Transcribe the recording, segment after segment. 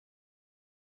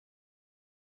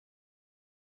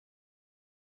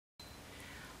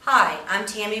Hi, I'm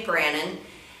Tammy Brannon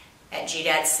at G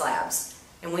Dad Slabs,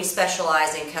 and we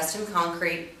specialize in custom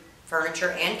concrete,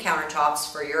 furniture, and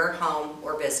countertops for your home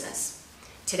or business.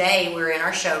 Today we're in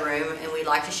our showroom and we'd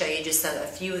like to show you just a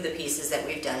few of the pieces that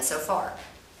we've done so far.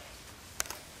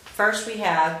 First, we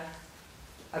have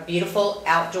a beautiful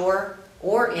outdoor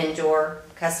or indoor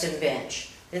custom bench.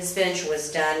 This bench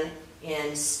was done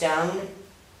in stone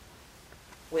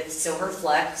with silver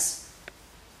flecks.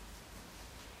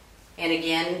 And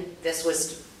again, this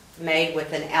was made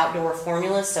with an outdoor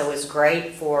formula, so it's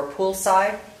great for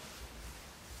poolside.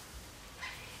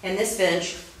 And this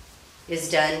bench is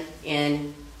done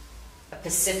in a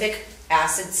Pacific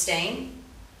acid stain.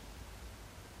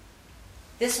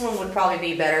 This one would probably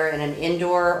be better in an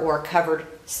indoor or covered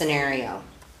scenario.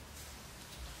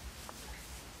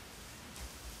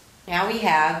 Now we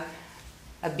have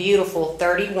a beautiful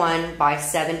 31 by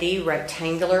 70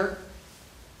 rectangular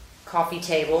coffee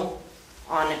table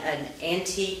on an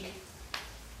antique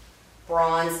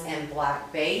bronze and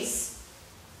black base.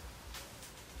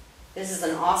 This is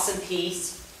an awesome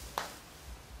piece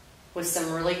with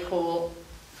some really cool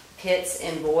pits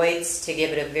and voids to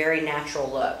give it a very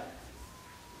natural look.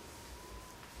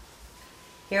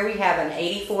 Here we have an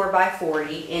 84 by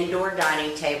 40 indoor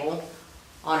dining table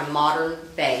on a modern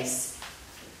base.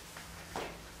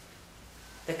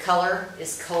 The color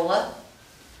is cola,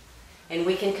 and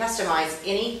we can customize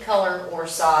any color or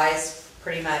size.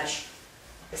 Pretty much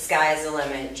the sky is the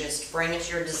limit. Just bring us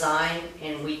your design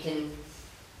and we can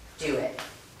do it.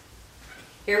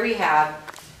 Here we have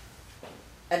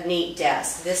a neat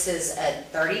desk. This is a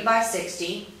 30 by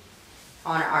 60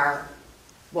 on our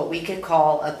what we could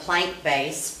call a plank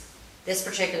base. This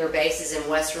particular base is in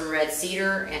Western red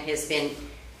cedar and has been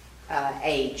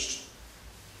aged.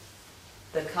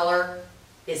 The color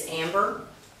is amber,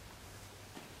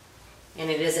 and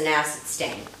it is an acid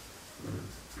stain.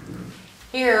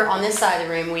 Here on this side of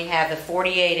the room we have the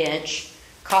 48-inch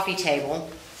coffee table.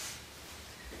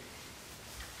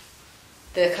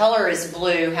 The color is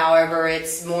blue, however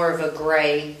it's more of a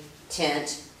gray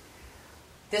tint.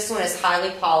 This one is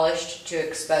highly polished to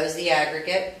expose the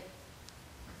aggregate,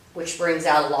 which brings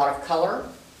out a lot of color.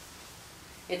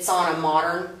 It's on a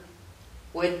modern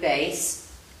wood base.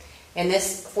 And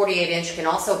this 48-inch can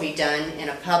also be done in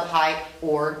a pub height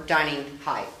or dining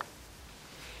height.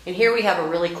 And here we have a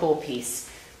really cool piece.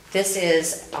 This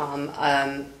is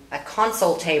a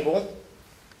console table,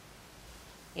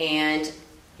 and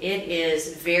it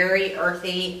is very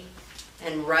earthy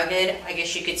and rugged, I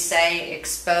guess you could say,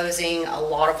 exposing a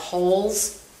lot of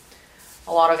holes,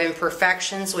 a lot of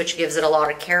imperfections, which gives it a lot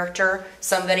of character.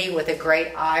 Somebody with a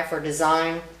great eye for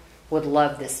design would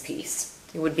love this piece.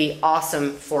 It would be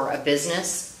awesome for a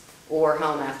business or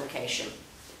home application.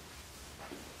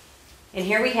 And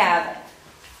here we have,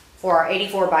 for our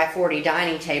 84 by 40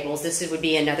 dining tables, this would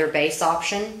be another base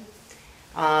option,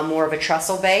 more of a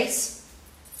trestle base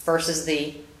versus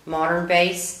the modern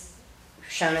base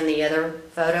shown in the other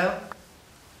photo.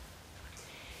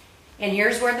 And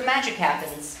here's where the magic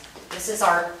happens. This is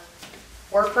our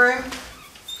workroom.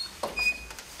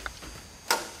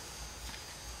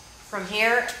 From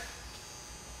here,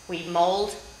 we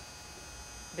mold,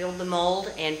 build the mold,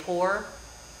 and pour.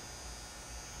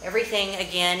 Everything,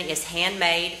 again, is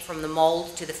handmade from the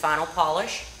mold to the final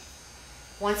polish.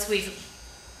 Once we've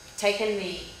taken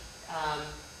the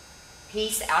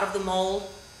piece out of the mold,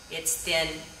 it's then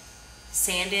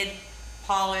sanded,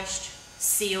 polished,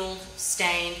 sealed,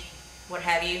 stained, what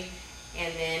have you,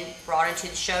 and then brought into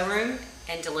the showroom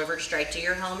and delivered straight to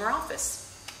your home or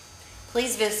office.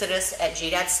 Please visit us at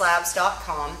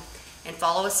gdadslabs.com and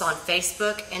follow us on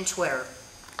Facebook and Twitter.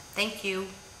 Thank you.